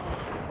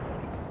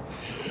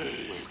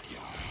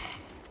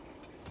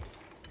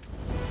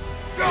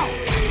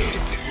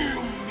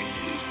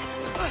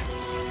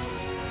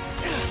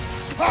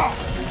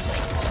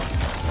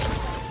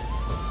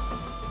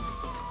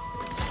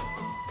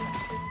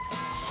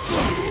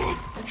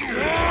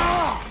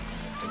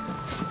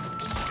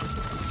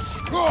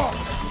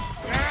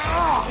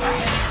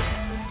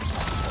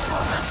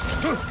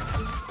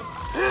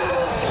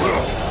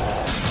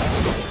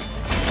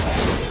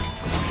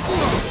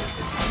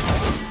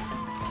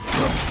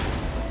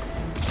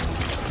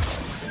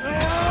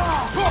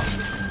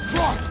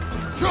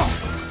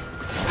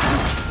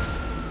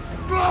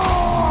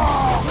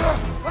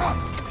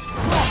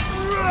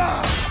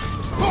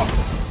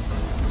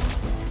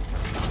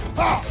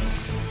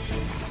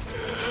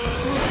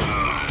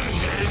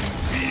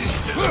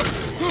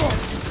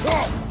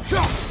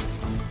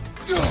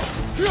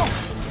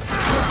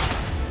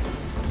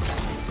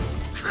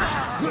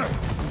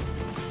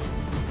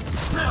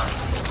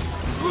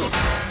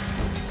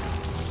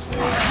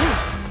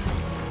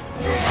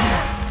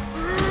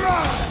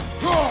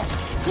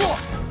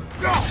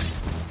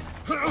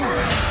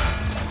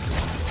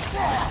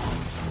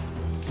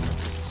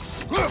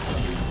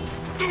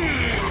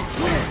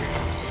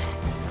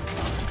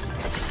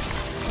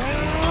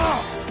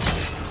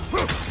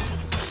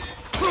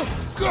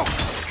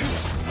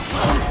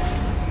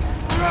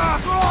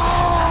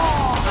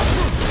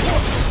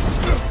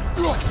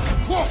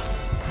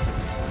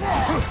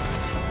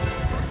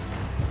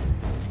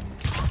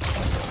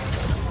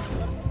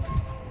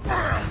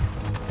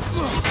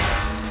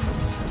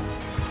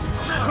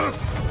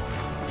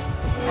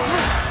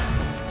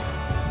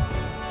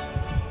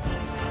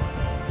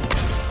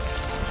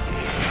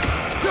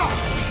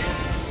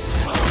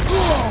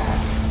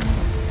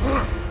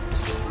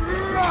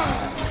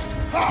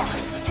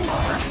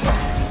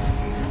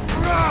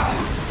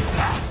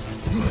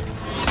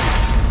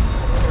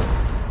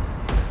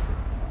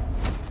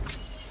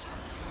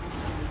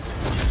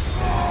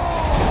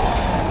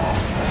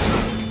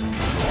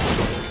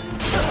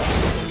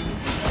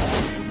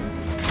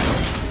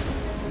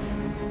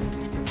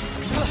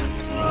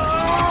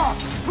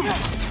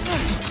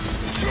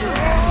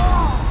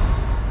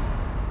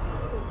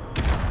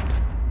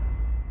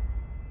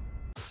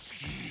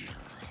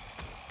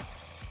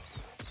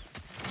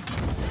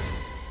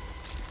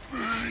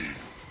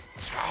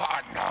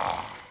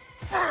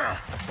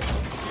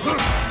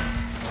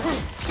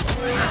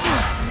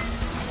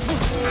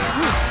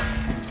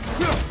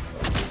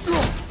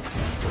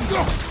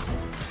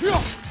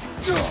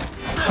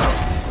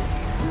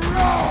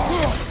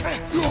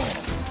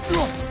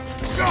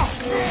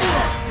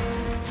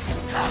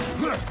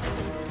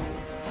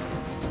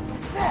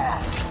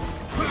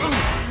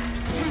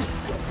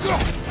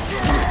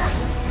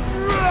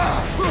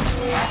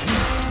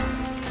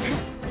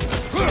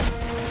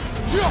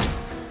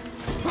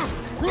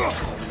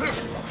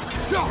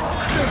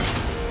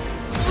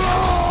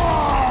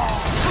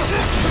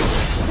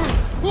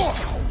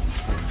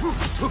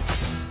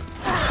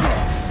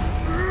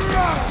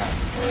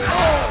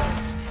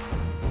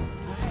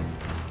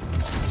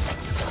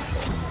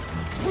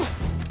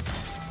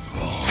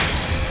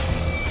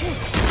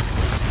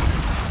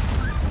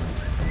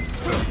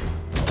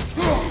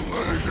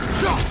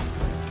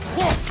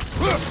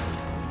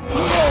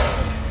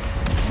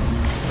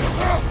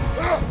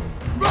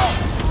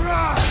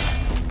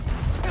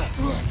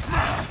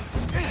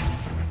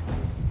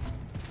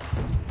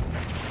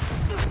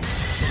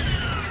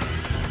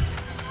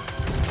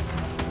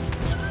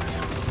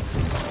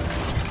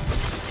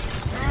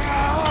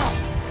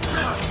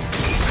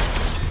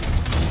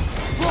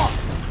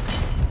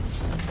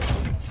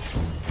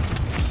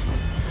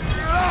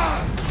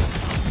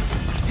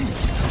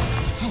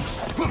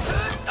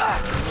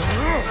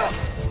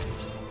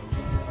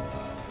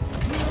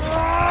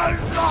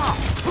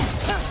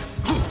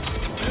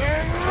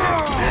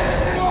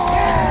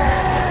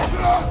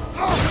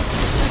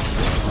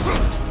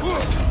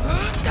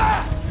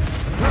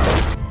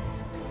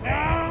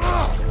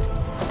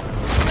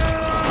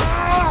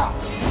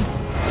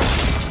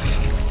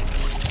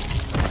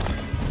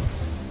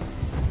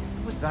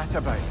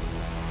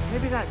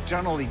 Maybe that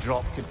journal he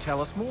dropped could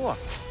tell us more.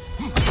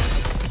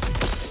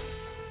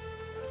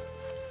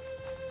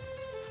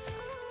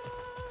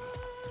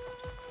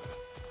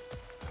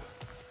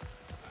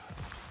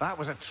 That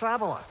was a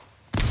traveler.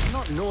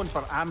 Not known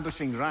for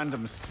ambushing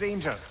random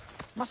strangers.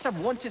 Must have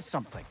wanted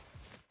something.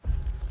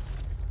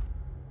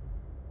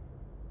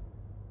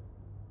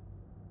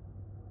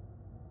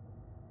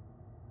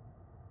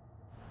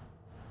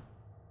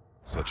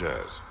 Such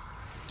as?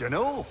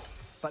 Dunno,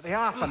 but they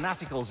are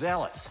fanatical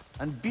zealots,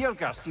 and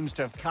Birger seems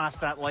to have cast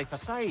that life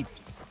aside.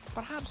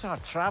 Perhaps our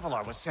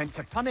traveler was sent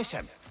to punish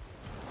him.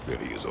 Then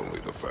he is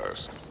only the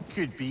first.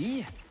 Could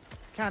be.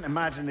 Can't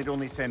imagine they'd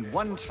only send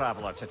one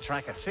traveler to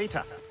track a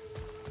traitor.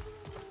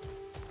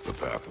 The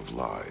Path of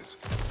Lies.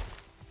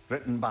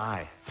 Written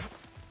by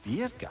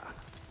Birger?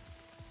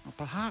 Well,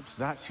 perhaps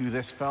that's who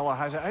this fella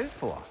has it out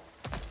for.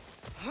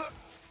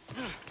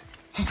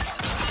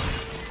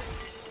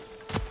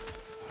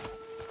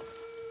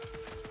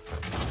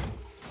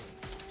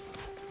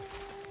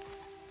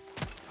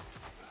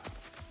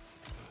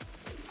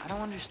 I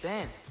don't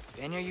understand.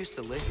 Vanir used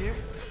to live here?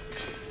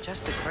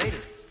 Just a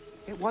crater.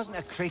 It wasn't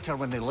a crater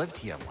when they lived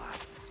here, lad.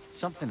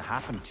 Something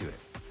happened to it.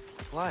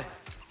 What?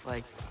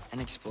 Like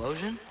an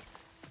explosion?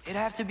 It'd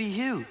have to be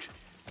huge.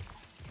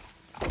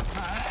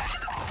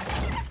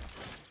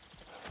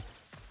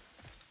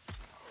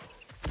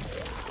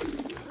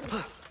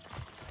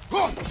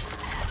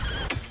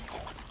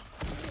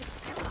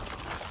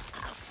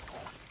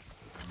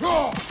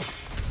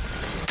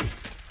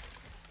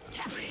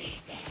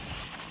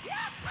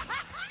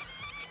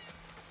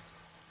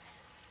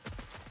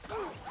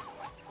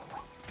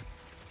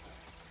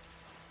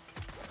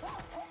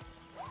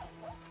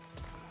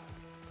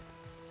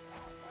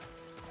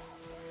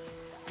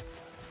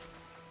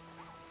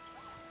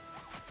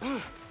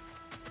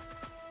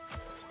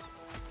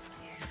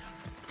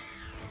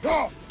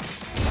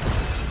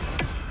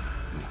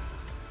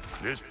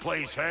 This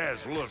place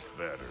has looked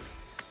better.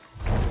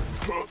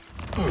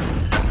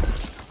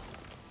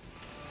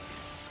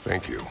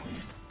 Thank you.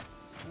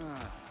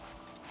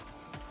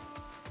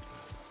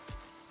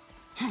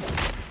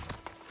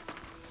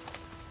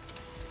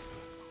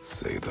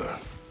 Sather.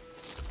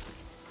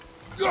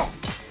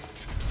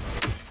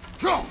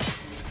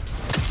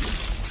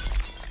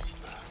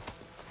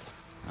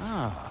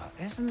 Ah,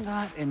 isn't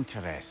that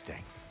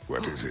interesting?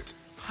 What is it?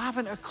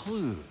 Haven't a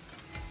clue.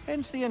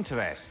 Hence the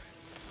interest.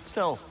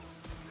 Still,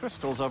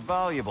 crystals are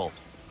valuable.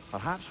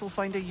 Perhaps we'll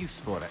find a use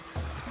for it.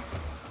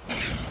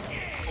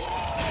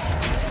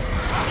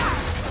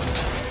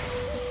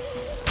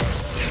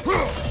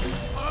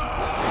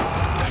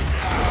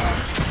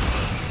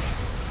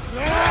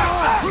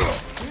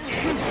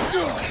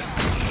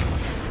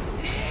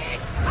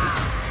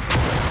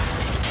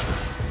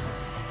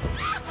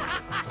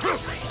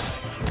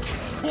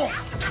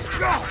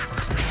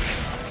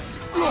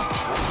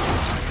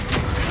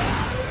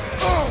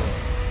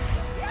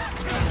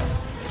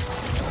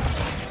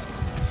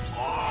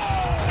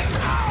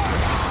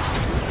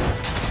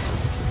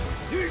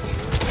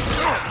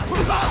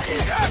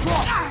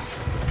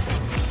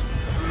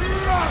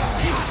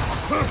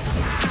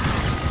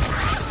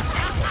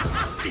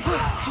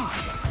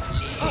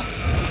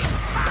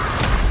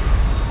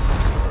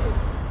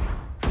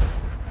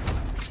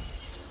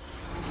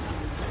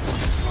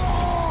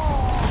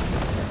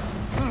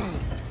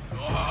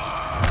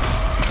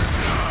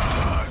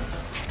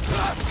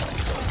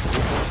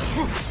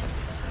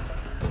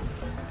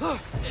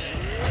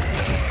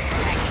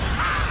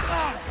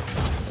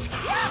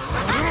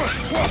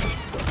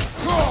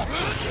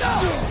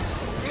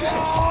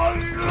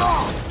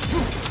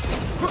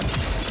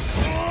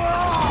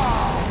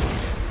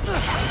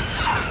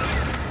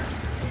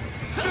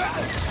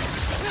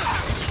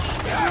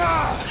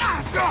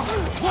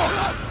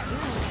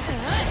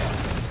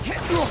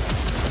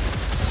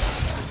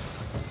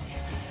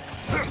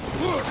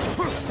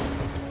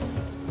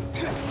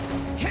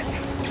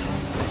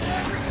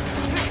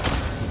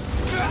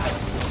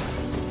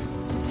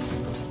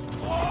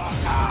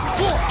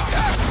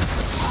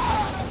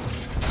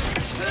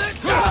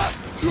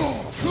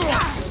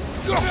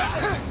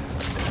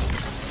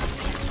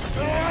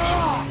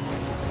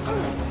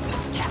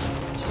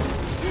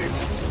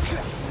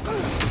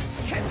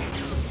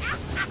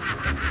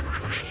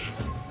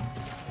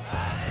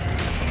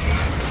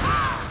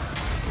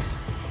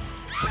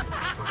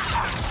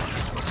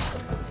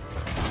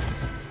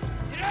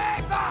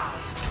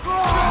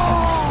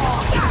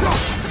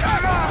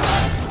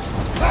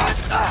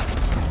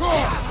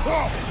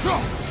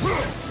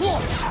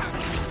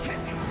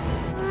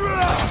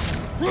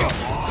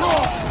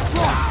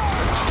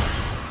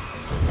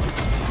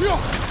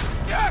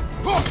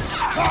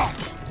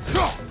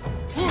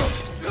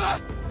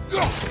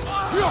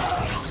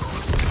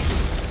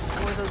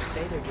 What do those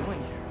say they're doing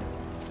here?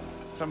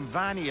 Some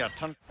Vanir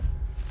turned...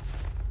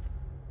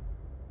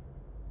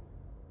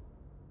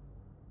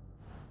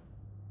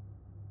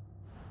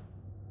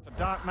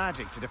 dark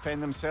magic to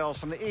defend themselves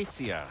from the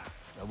Aesir.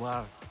 There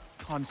were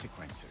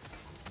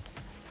consequences.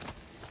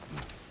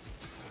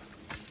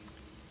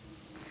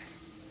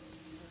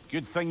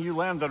 Good thing you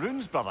learned the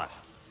runes, brother.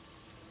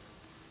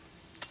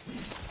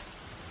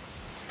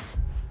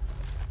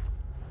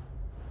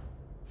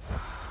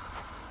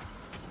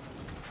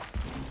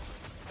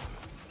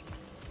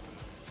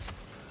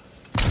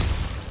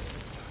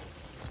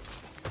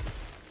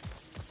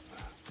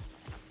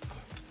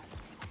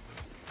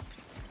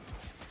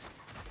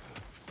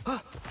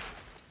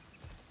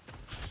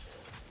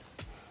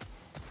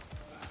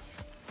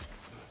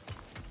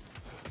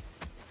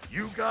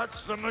 You got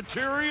some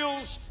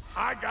materials,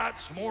 I got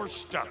some more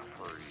stuff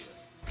for you.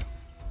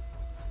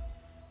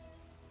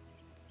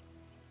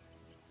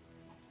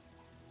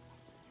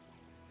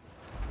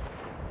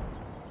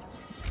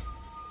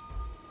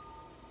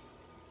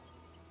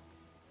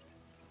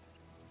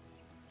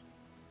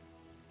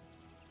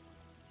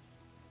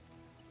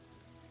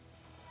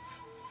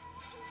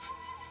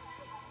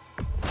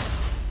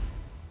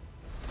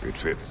 It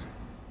fits.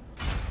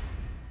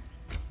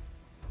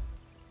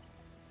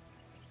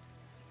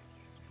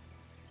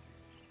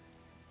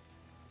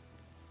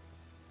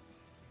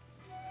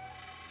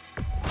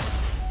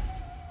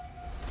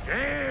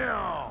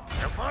 Damn!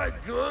 Am I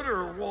good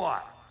or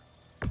what?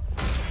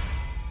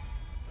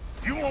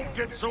 You won't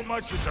get so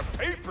much as a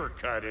paper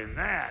cut in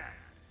that.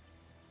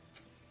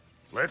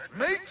 Let's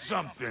make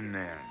something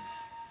then.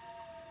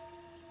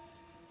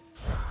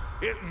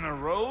 Hitting the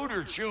road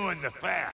or chewing the fat?